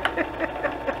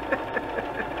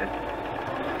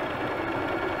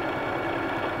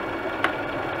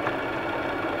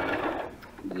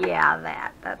 Yeah,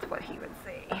 that. That's what he would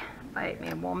say. Bite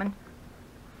me, woman.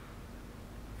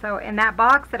 So in that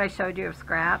box that I showed you of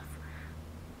scraps,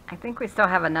 I think we still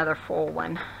have another full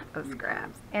one of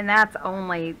scraps. And that's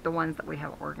only the ones that we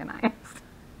have organized.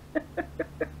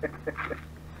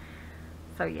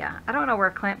 So yeah, I don't know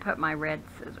where Clint put my red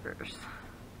scissors.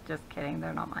 Just kidding,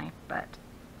 they're not mine. But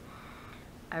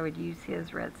I would use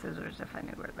his red scissors if I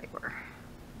knew where they were.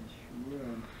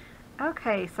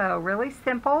 Okay, so really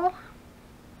simple.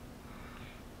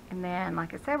 And then,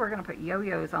 like I said, we're going to put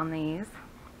yo-yos on these.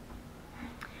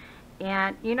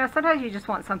 And, you know, sometimes you just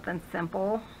want something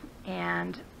simple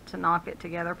and to knock it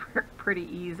together pretty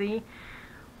easy.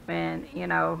 When, you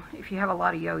know, if you have a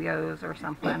lot of yo-yos or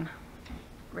something,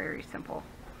 very simple.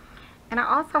 And I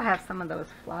also have some of those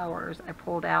flowers I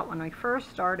pulled out when we first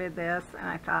started this, and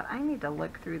I thought I need to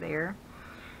look through there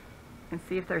and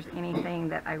see if there's anything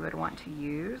that I would want to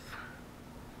use.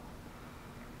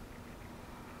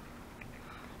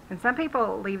 And some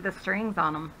people leave the strings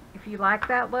on them. If you like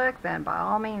that look, then by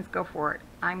all means go for it.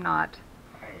 I'm not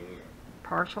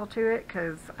partial to it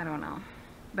because I don't know.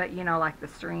 But you know, like the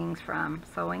strings from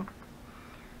sewing,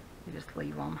 you just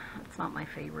leave them. It's not my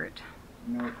favorite.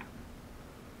 Nope.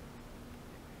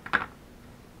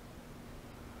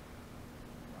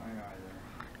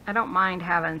 I don't mind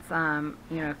having some,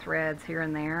 you know, threads here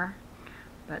and there,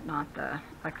 but not the,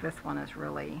 like this one is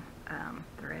really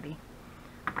thready.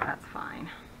 That's fine.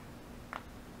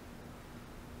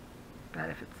 But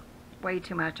if it's way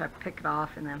too much, I pick it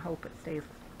off and then hope it stays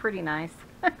pretty nice.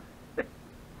 And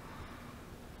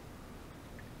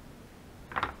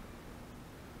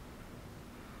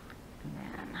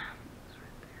then it's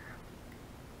right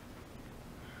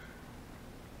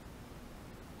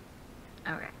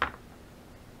there. Okay.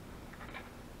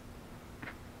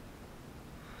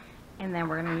 And then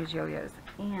we're going to use yo-yos.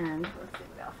 And let's see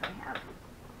what else I have.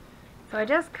 So I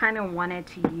just kind of wanted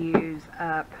to use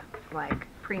up like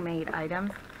pre-made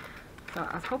items. So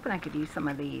I was hoping I could use some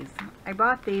of these. I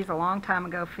bought these a long time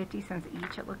ago, 50 cents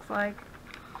each it looks like.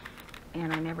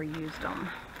 And I never used them.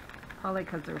 Probably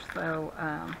because they're so,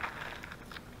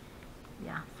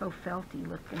 yeah, so felty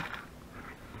looking.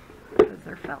 Because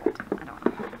they're felt. I don't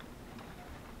know.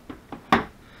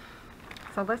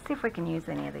 So let's see if we can use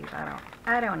any of these.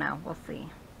 I don't know. We'll see.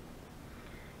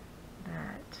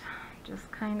 But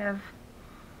just kind of,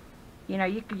 you know,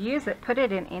 you could use it, put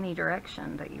it in any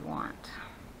direction that you want.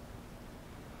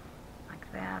 Like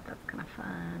that. That's kind of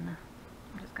fun.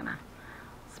 I'm just going to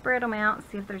spread them out and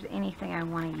see if there's anything I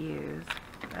want to use.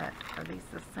 But are these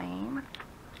the same?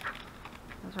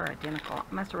 Those are identical.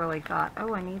 I must have really thought,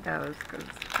 oh, I need those because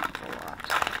that's a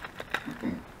lot.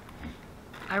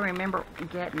 I remember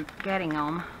getting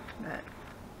them, but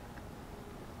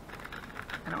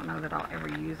I don't know that I'll ever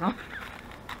use them.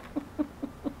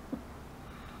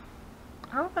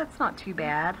 Oh, that's not too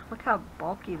bad. Look how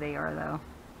bulky they are, though.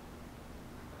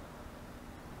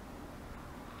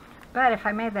 But if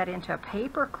I made that into a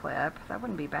paper clip, that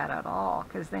wouldn't be bad at all,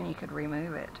 because then you could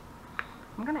remove it.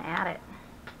 I'm going to add it.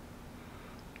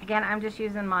 Again, I'm just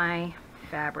using my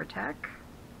Fabri-Tac.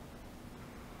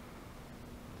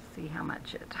 See how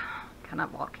much it kind of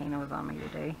volcanoes on me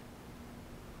today.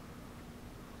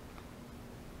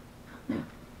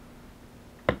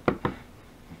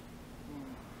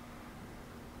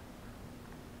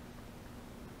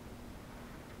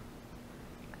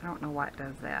 I don't know what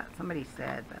does that. Somebody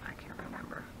said, but I can't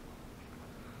remember.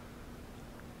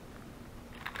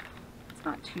 It's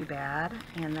not too bad.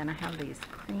 And then I have these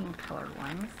cream colored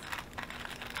ones.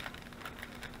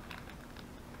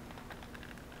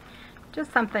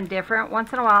 Just something different.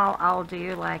 Once in a while I'll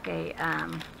do like a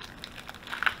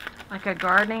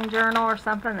gardening journal or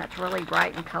something that's really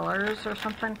bright in colors or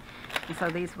something. And so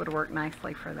these would work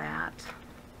nicely for that.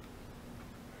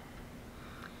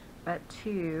 But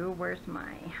where's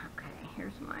my, okay,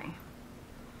 here's my,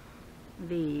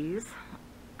 these.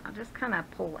 I'll just kind of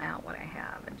pull out what I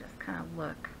have and just kind of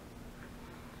look.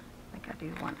 I think I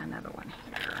do want another one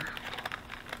here.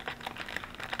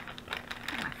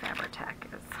 My Fabri-Tac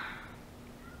is.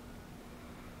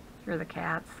 Here are the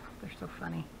cats. They're so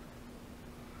funny.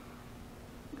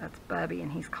 That's Bubby,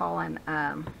 and he's calling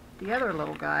the other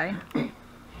little guy to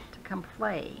come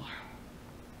play.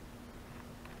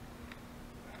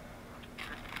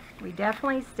 We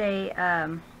definitely stay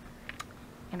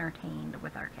entertained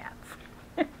with our cats.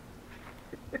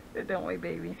 Don't we,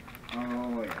 baby?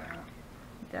 Oh, yeah.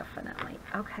 Definitely.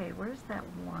 Okay, where's that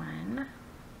one?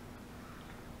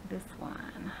 This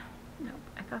one. Nope,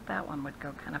 I thought that one would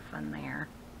go kind of fun there.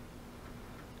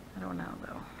 I don't know,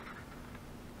 though.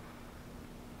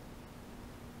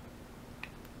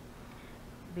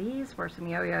 These were some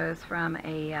yo-yos from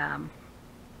a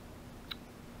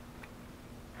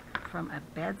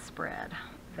bedspread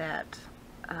that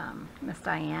Miss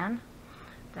Diane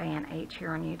H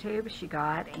here on YouTube, she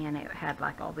got, and it had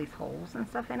like all these holes and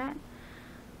stuff in it.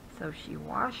 So she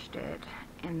washed it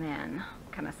and then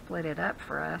kind of split it up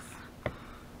for us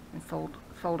and sold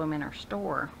them in her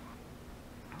store,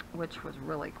 which was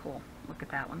really cool. Look at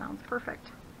that one. That one's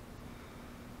perfect.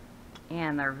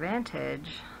 And they're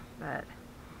vintage, but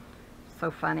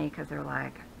so funny because they're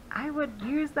like, I would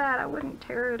use that. I wouldn't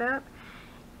tear it up.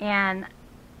 And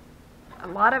a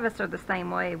lot of us are the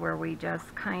same way, where we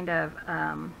just kind of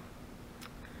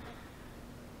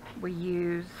we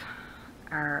use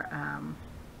our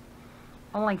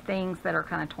only things that are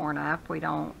kind of torn up. We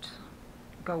don't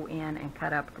go in and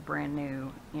cut up a brand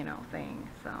new, you know, thing.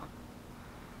 So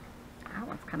that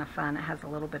one's kind of fun. It has a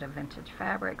little bit of vintage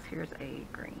fabrics. Here's a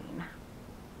green.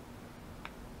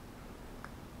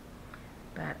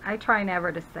 But I try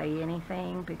never to say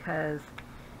anything because,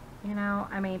 you know,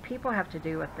 I mean, people have to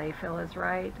do what they feel is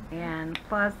right. And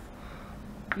plus,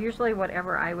 usually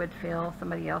whatever I would feel,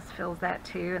 somebody else feels that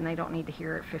too, and they don't need to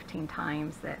hear it 15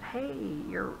 times that, hey,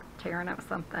 you're tearing up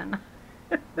something.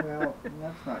 Well,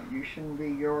 that's not, you shouldn't be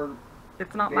your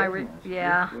it's not business,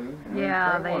 yeah,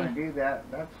 yeah, if they want to do that,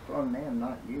 that's on them,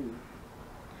 not you.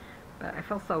 But I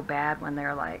feel so bad when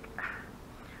they're like,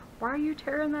 why are you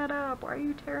tearing that up? Why are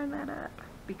you tearing that up?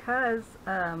 Because,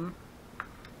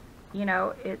 you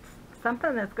know, it's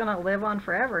something that's going to live on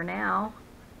forever now,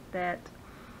 that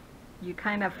you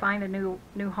kind of find a new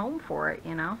home for it,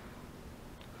 you know.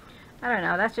 I don't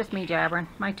know, that's just me jabbering,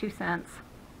 my 2 cents,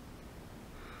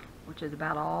 which is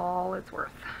about all it's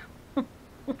worth.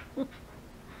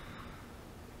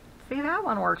 See, that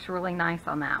one works really nice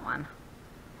on that one.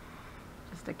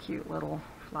 Just a cute little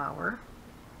flower.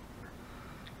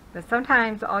 But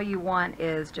sometimes all you want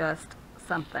is just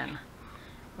something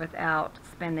without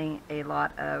spending a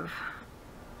lot of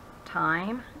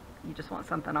time. You just want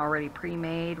something already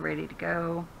pre-made, ready to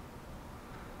go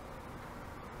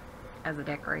as a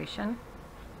decoration.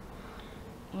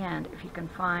 And if you can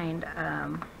find,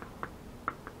 has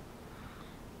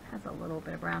a little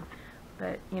bit of brown,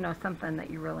 but you know, something that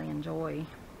you really enjoy,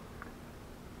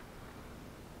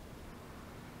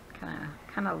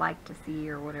 kind of like to see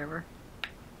or whatever.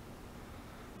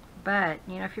 But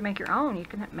you know, if you make your own, you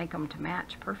can make them to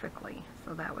match perfectly,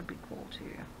 so that would be cool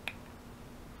too.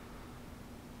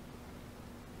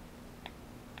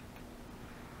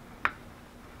 I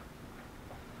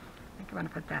think I'm going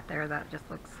to put that there. That just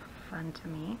looks fun to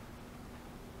me.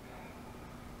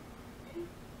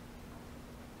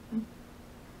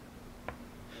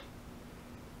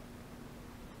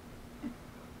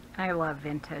 I love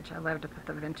vintage. I love to put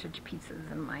the vintage pieces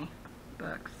in my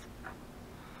books.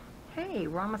 Hey,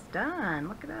 we're almost done.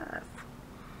 Look at us.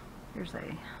 Here's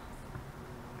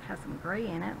has some gray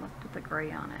in it. Let's put the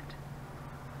gray on it.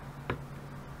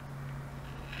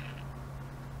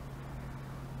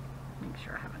 Make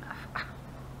sure I have enough.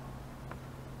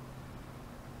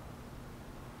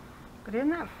 But isn't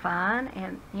that fun?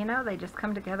 And you know, they just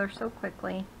come together so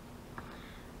quickly.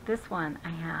 This one I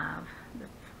have. Is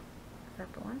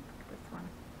that the one? This one.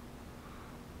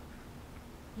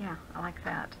 Yeah, I like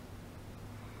that.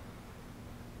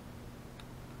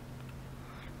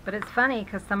 But it's funny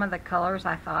because some of the colors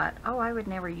I thought, oh, I would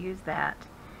never use that,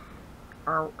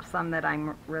 are some that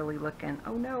I'm really looking,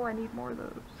 oh no, I need more of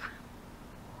those.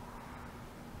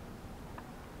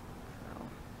 So,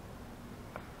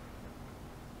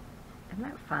 isn't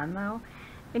that fun though?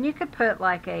 And you could put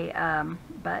like a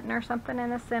button or something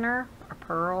in the center, a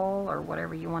pearl or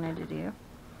whatever you wanted to do.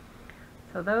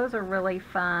 So those are really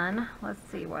fun. Let's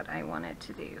see what I wanted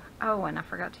to do. Oh, and I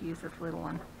forgot to use this little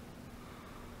one.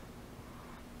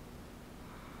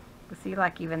 But see,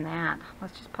 like even that,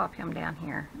 let's just pop him down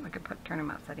here. We could turn him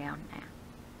upside down. Nah.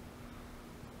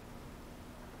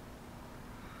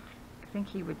 think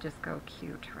he would just go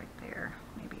cute right there.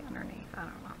 Maybe underneath, I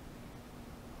don't know.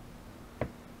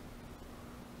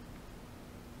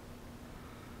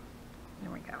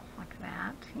 There we go, like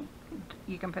that.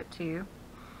 You can put 2. You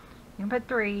can put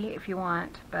 3 if you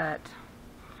want, but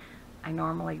I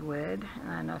normally would.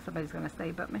 And I know somebody's going to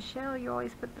say, but Michelle, you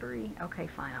always put 3. Okay,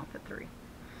 fine, I'll put 3.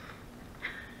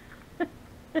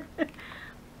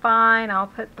 Fine, I'll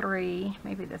put 3.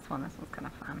 Maybe this one's kind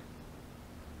of fun.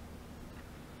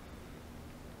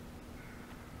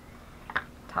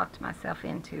 Talked myself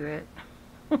into it.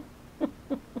 It sounds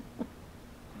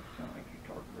like you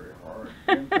talk very hard.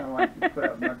 It didn't sound like you put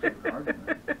up much of an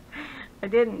argument. I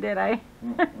didn't, did I?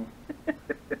 Mm-mm.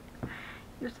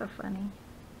 You're so funny.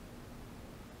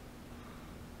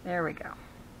 There we go.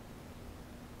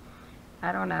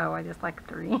 I don't know, I just like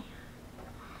 3.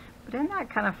 But isn't that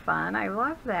kind of fun? I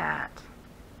love that.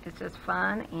 It's just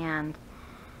fun, and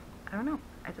I don't know,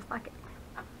 I just like it.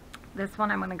 This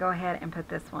one I'm going to go ahead and put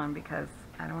this one because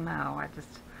I don't know, I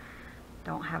just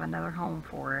don't have another home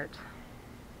for it.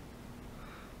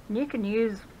 And you can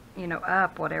use, you know,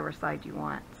 up whatever side you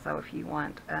want. So if you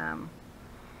want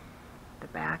the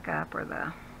back up or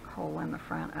the hole in the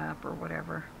front up or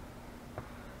whatever.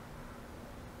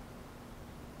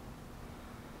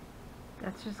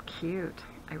 That's just cute.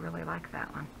 I really like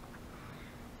that one.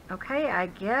 Okay, I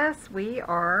guess we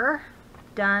are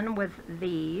done with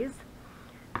these.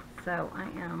 So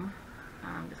I'm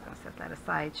just going to set that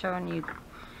aside, showing you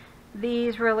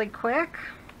these really quick.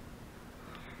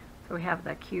 So we have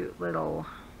the cute little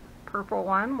purple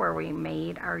one where we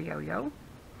made our yo-yo.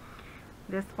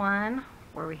 This one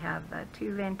where we have the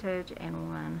 2 vintage and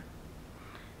 1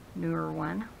 newer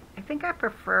one. I think I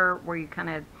prefer where you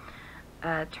kind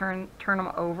of turn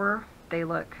them over. They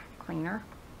look cleaner.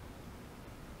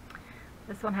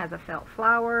 This one has a felt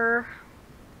flower.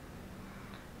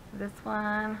 This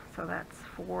one, so that's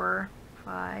 4,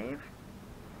 5.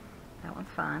 That one's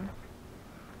fun.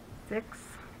 6.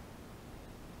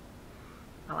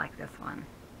 I like this one.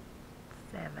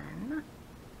 7.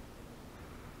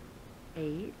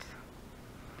 8.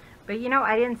 But you know,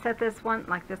 I didn't set this one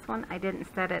like this one. I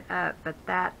didn't set it up, but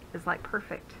that is like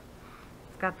perfect.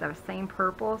 It's got the same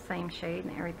purple, same shade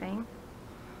and everything.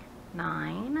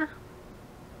 9.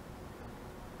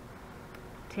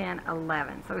 10,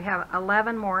 11. So we have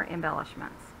 11 more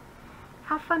embellishments.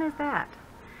 How fun is that?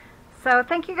 So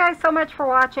thank you guys so much for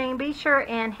watching. Be sure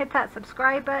and hit that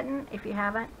subscribe button if you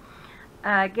haven't.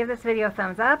 Give this video a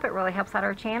thumbs up. It really helps out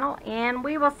our channel. And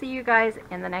we will see you guys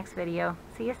in the next video.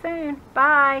 See you soon.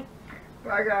 Bye.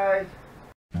 Bye, guys.